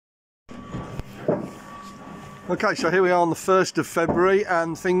Okay, so here we are on the 1st of February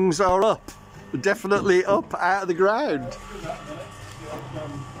and things are up. Definitely up out of the ground.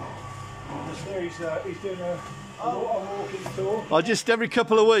 He's doing a walking tour. Just every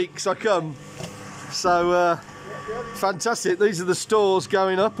couple of weeks I come. So fantastic. These are the stores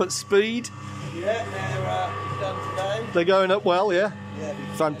going up at speed. Yeah, they're done today. They're going up well, yeah? Yeah.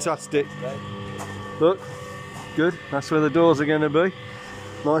 Fantastic. Look, good. That's where the doors are going to be.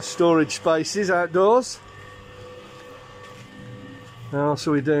 Nice storage spaces outdoors. What else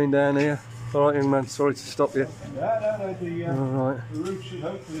are we doing down here? All right, young man, sorry to stop you. No, All right. the roof should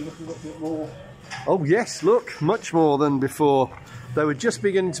hopefully look a little bit more. Oh yes, look, much more than before. They were just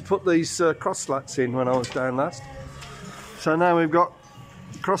beginning to put these cross slats in when I was down last. So now we've got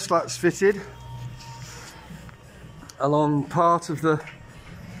cross slats fitted along part of the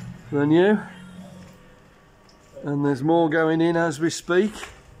new, and there's more going in as we speak.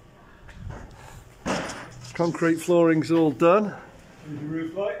 Concrete flooring's all done. There's a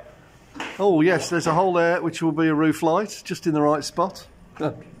roof light. Oh yes, there's a hole there which will be a roof light, just in the right spot.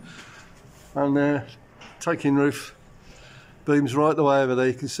 And taking roof beams right the way over there.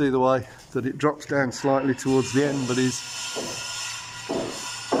 You can see the way that it drops down slightly towards the end, but is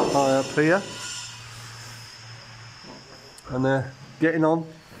high up here. And they're getting on.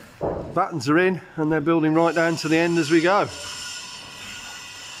 Battens are in, and they're building right down to the end as we go.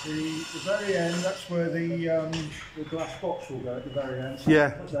 The very end, that's where the glass box will go at the very end. So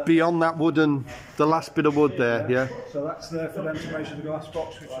Yeah, beyond that wooden, the last bit of wood there, yeah. So that's there for them to measure the glass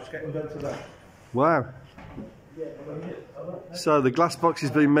box, which is getting done today. Wow. So the glass box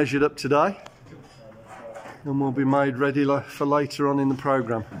is being measured up today and will be made ready for later on in the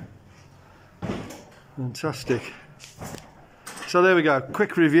programme. Fantastic. So there we go,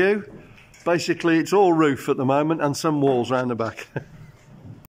 quick review. Basically it's all roof at the moment and some walls around the back.